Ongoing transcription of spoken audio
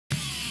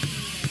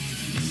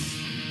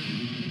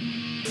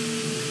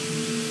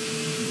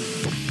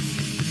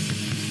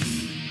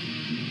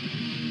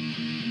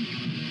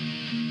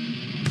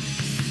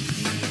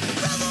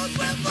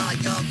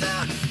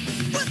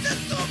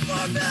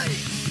for me?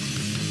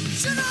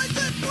 Should I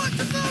live for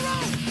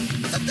tomorrow?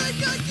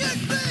 Something I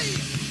can't be.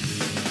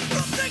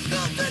 Something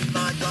comes in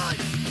my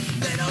life.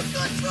 They don't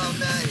control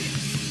me.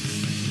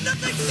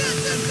 Nothing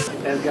stands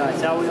in my... Hey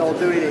guys, how are we all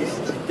doing? It's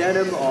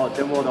Denham or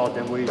Denham or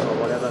Denham or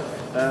whatever.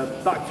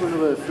 Back to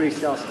another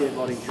freestyle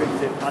skateboarding trick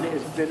tip, and it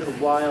has been a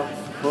while.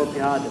 Hope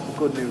you had a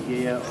good New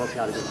Year, hope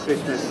you had a good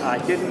Christmas. I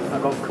didn't, I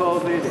got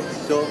COVID, it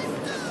sucked.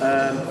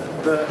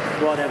 But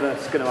whatever,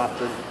 it's going to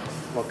happen.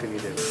 What can you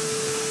do?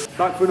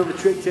 Back for another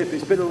trick tip.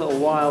 It's been a little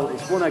while.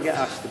 It's one I get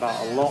asked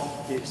about a lot.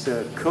 It's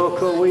a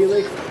Coco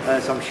Wheelie,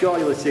 so I'm sure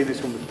you'll have seen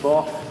this one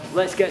before.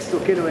 Let's get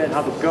stuck into it and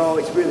have a go.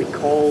 It's really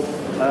cold,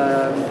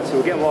 so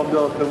we'll get warmed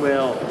up and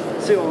we'll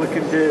see what we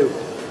can do.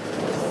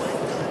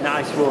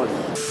 Nice one.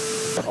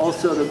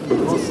 Also, the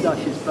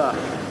moustache is back.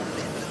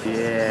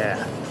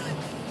 Yeah.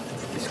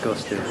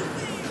 Disgusting.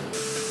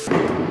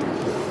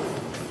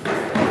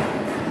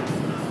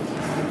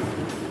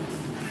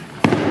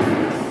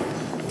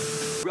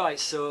 Right,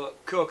 so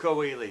Coco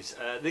Wheelies.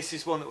 This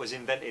is one that was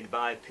invented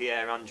by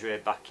Pierre-Andre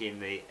back in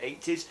the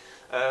 80s.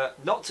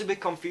 Not to be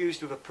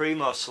confused with a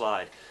Primo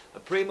Slide. A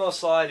Primo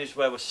Slide is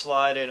where we're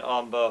sliding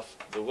on both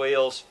the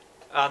wheels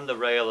and the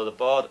rail of the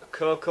board. A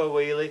Coco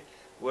Wheelie,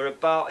 we're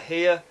about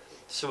here,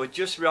 so we're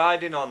just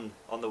riding on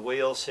the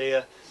wheels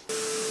here.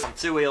 On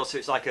two wheels, so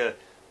it's like a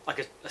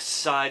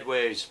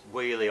sideways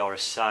wheelie or a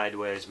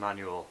sideways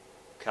manual,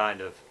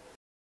 kind of.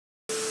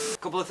 A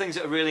couple of things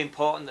that are really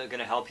important that are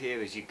going to help you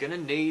here is you're going to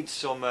need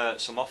some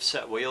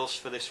offset wheels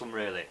for this one,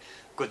 really.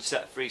 Good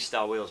set of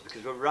freestyle wheels,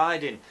 because we're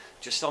riding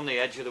just on the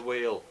edge of the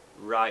wheel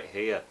right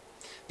here.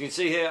 You can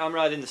see here I'm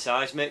riding the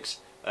size mix.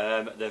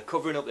 They're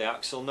covering up the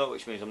axle nut,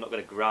 which means I'm not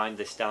going to grind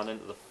this down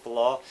into the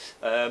floor.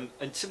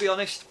 And to be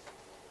honest,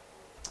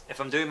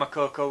 if I'm doing my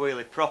Coco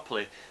Wheelie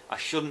properly, I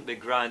shouldn't be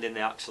grinding the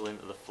axle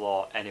into the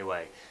floor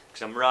anyway,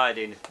 because I'm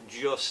riding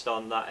just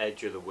on that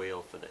edge of the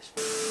wheel for this.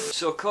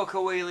 So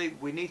Coco Wheelie,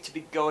 we need to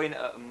be going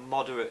at a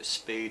moderate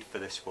speed for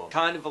this one.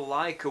 Kind of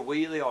like a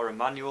wheelie or a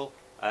manual.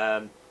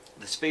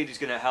 The speed is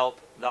going to help,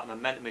 that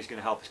momentum is going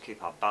to help us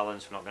keep our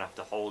balance. We're not going to have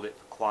to hold it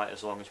for quite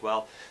as long as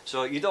well.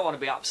 So you don't want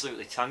to be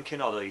absolutely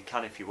tanking, although you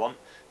can if you want.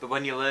 But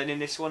when you're learning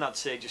this one, I'd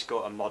say just go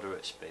at a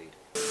moderate speed.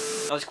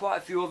 Now, there's quite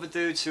a few other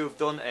dudes who have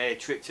done a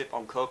trick tip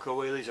on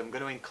Coco Wheelies. I'm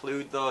going to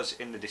include those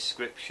in the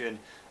description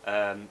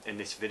in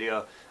this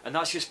video, and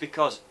that's just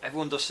because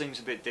everyone does things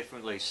a bit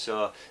differently.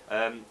 So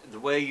the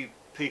way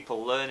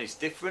people learn is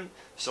different.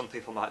 Some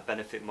people might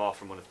benefit more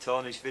from one of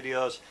Tony's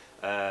videos,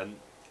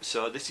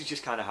 so this is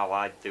just kind of how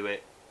I do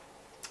it.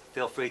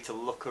 Feel free to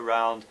look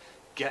around,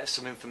 get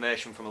some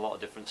information from a lot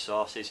of different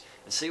sources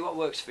and see what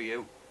works for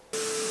you.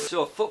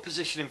 So foot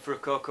positioning for a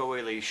Coco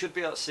Wheelie, you should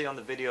be able to see on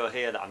the video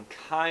here that I'm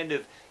kind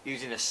of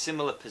using a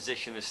similar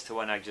position as to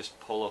when I just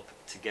pull up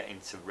to get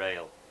into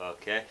rail.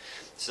 Okay,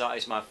 so that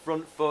is my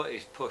front foot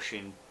is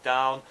pushing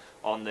down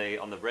on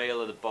the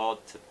rail of the board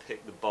to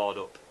pick the board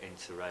up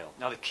into rail.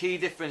 Now the key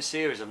difference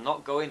here is I'm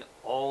not going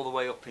all the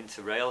way up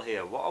into rail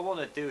here. What I want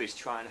to do is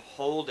try and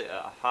hold it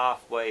at a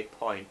halfway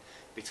point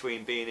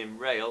between being in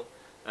rail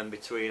and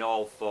between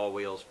all four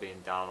wheels being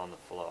down on the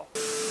floor.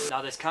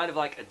 Now there's kind of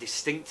like a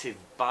distinctive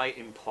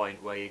biting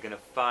point where you're going to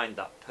find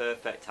that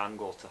perfect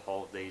angle to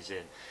hold these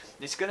in.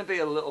 It's going to be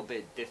a little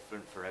bit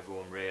different for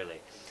everyone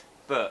really,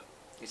 but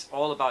it's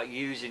all about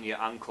using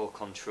your ankle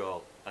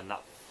control and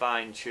that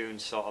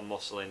fine-tuned sort of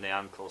muscle in the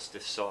ankles to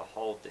sort of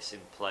hold this in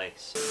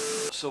place.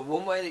 So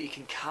one way that you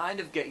can kind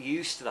of get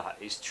used to that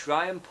is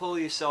try and pull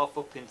yourself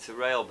up into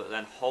rail, but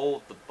then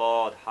hold the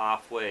board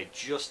halfway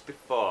just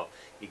before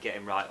you're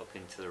getting right up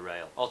into the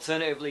rail.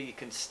 Alternatively, you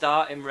can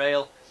start in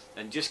rail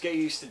and just get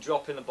used to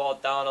dropping the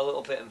board down a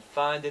little bit and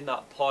finding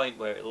that point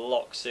where it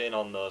locks in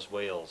on those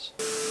wheels.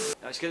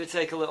 Now it's going to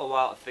take a little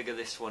while to figure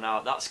this one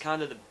out. That's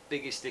kind of the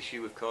biggest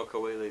issue with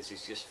Coco Wheelies,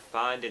 is just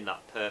finding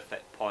that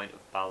perfect point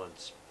of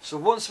balance. So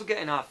once we're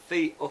getting our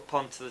feet up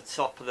onto the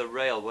top of the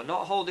rail, we're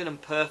not holding them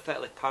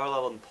perfectly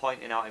parallel and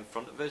pointing out in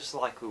front of us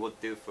like we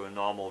would do for a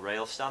normal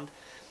rail stand.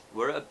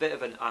 We're at a bit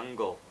of an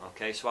angle,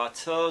 okay, so our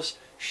toes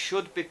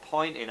should be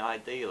pointing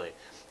ideally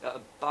at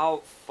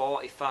about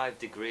 45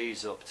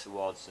 degrees up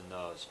towards the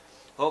nose.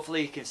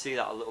 Hopefully you can see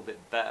that a little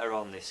bit better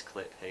on this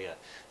clip here.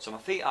 So my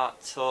feet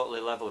aren't totally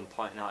level and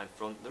pointing out in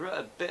front, they're at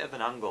a bit of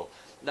an angle.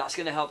 That's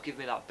going to help give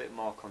me that bit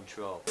more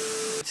control.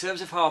 In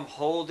terms of how I'm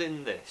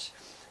holding this,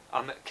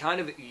 I'm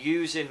kind of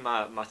using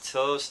my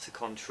toes to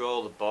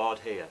control the board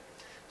here.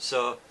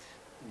 So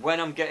when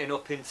I'm getting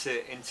up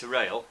into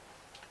rail,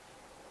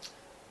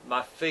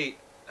 my feet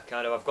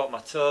are I've got my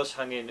toes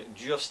hanging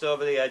just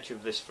over the edge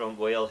of this front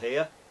wheel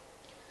here,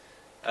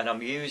 and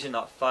I'm using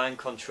that fine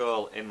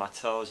control in my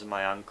toes and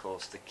my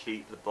ankles to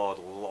keep the board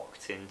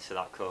locked into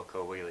that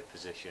Coco Wheelie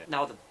position.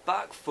 Now the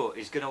back foot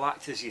is going to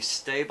act as your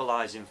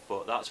stabilising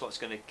foot. That's what's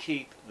going to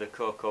keep the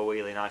Coco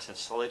Wheelie nice and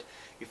solid.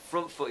 Your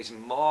front foot is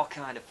more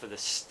kind of for the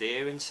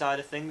steering side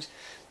of things.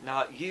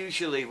 Now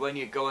usually when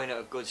you're going at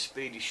a good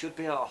speed you should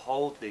be able to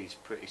hold these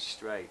pretty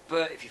straight,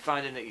 but if you're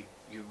finding that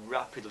you're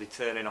rapidly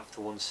turning off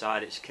to one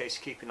side, it's a case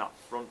of keeping that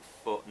front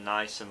foot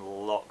nice and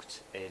locked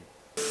in.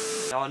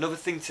 Now another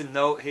thing to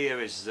note here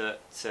is that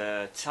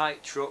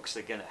tight trucks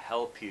are going to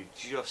help you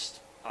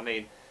I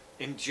mean,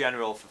 in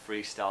general for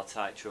freestyle,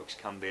 tight trucks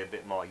can be a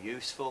bit more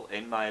useful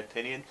in my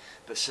opinion,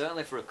 but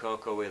certainly for a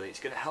Coco Wheelie it's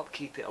going to help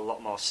keep it a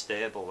lot more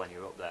stable when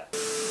you're up there.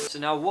 So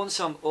now once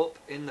I'm up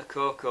in the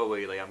Coco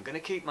Wheelie, I'm going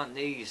to keep my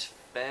knees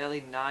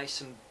fairly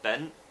nice and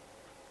bent.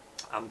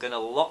 I'm going to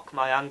lock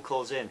my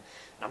ankles in and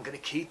I'm going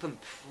to keep them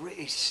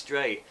pretty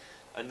straight,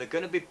 and they're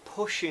going to be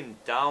pushing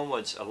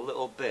downwards a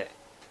little bit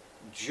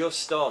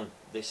just on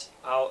this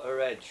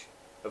outer edge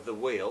of the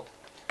wheel,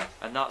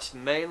 and that's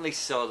mainly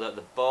so that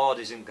the board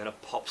isn't going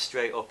to pop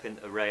straight up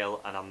into the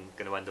rail and I'm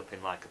going to end up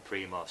in like a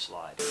Primo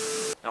Slide.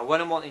 Now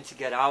when I'm wanting to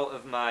get out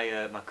of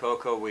my my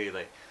Coco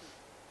Wheelie,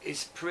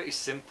 it's pretty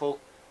simple.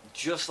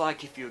 Just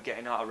like if you were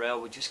getting out of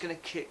rail, we're just going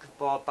to kick the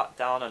board back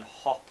down and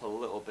hop a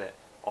little bit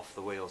off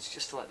the wheels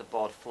just to let the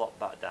board flop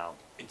back down.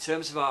 In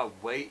terms of our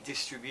weight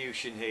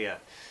distribution here,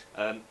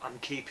 I'm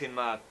keeping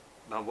my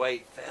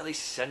weight fairly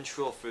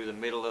central through the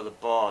middle of the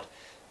board.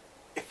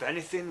 If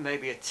anything,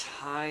 maybe a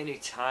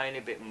tiny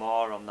bit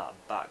more on that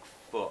back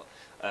foot,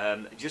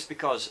 just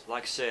because,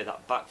 like I say,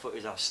 that back foot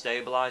is our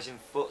stabilising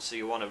foot, so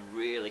you want to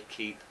really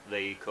keep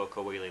the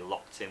Coco Wheelie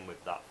locked in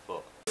with that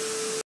foot.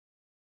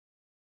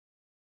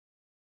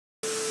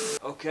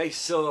 Okay,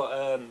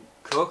 so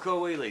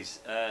Coco Wheelies,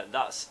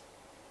 that's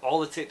all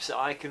the tips that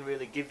I can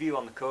really give you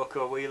on the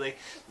Coco Wheelie.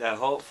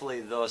 Hopefully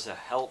those are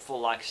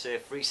helpful. Like I say,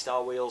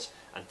 freestyle wheels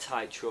and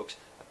tight trucks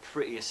are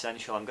pretty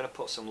essential. I'm going to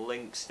put some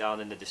links down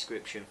in the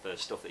description for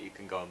stuff that you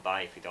can go and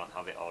buy if you don't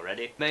have it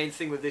already. Main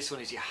thing with this one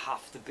is you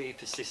have to be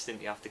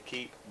persistent, you have to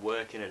keep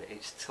working at it.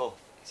 It's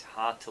tough, it's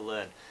hard to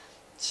learn.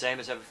 Same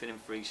as everything in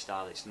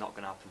freestyle, it's not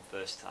going to happen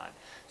first time.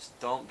 So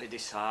don't be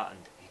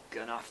disheartened,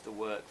 you're going to have to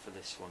work for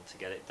this one to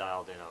get it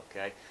dialed in,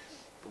 okay?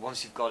 But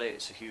once you've got it,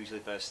 it's a hugely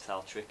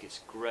versatile trick.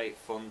 It's great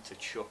fun to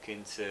chuck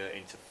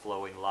into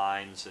flowing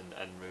lines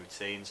and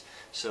routines.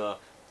 So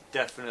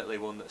definitely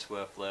one that's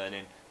worth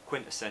learning.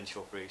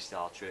 Quintessential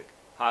freestyle trick.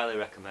 Highly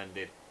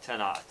recommended.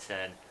 10 out of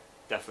 10.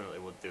 Definitely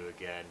would do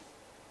again.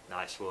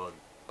 Nice one.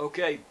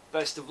 Okay,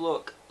 best of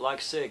luck. Like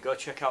I say, go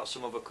check out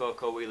some other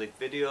Coco Wheelie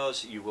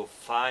videos. You will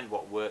find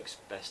what works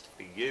best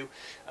for you.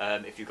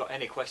 If you've got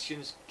any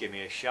questions, give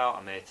me a shout.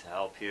 I'm here to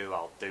help you.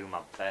 I'll do my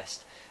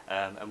best.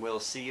 And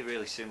we'll see you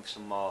really soon for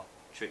some more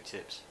trick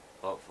tips,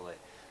 hopefully.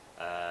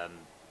 I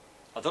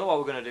don't know what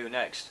we're going to do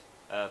next.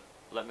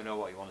 Let me know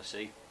what you want to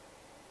see.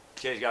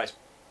 Cheers guys.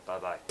 Bye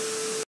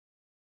bye.